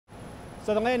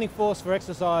So the landing force for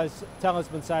exercise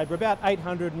Talisman Saber, about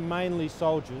 800 mainly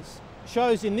soldiers,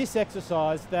 shows in this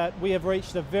exercise that we have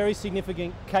reached a very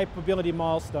significant capability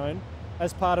milestone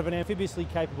as part of an amphibiously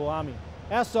capable army.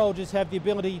 Our soldiers have the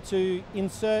ability to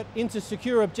insert into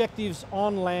secure objectives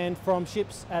on land from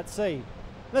ships at sea.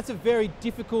 That's a very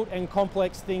difficult and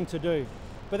complex thing to do,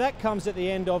 but that comes at the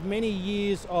end of many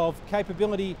years of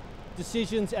capability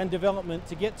decisions and development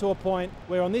to get to a point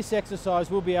where on this exercise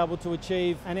we'll be able to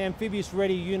achieve an amphibious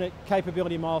ready unit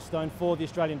capability milestone for the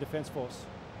Australian Defence Force.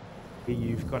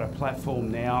 You've got a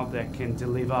platform now that can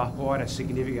deliver quite a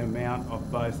significant amount of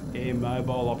both air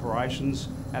mobile operations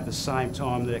at the same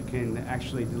time that it can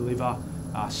actually deliver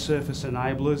surface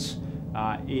enablers.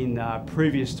 In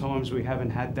previous times we haven't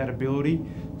had that ability,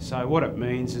 so what it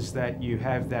means is that you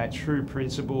have that true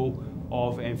principle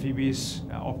of amphibious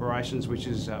operations, which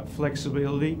is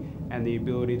flexibility and the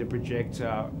ability to project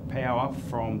power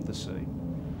from the sea.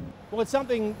 Well, it's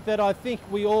something that I think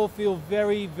we all feel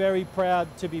very, very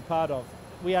proud to be part of.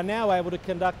 We are now able to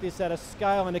conduct this at a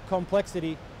scale and a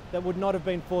complexity that would not have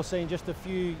been foreseen just a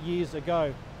few years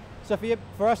ago. So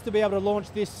for us to be able to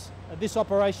launch this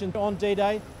operation on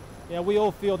D-Day, we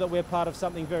all feel that we're part of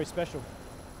something very special.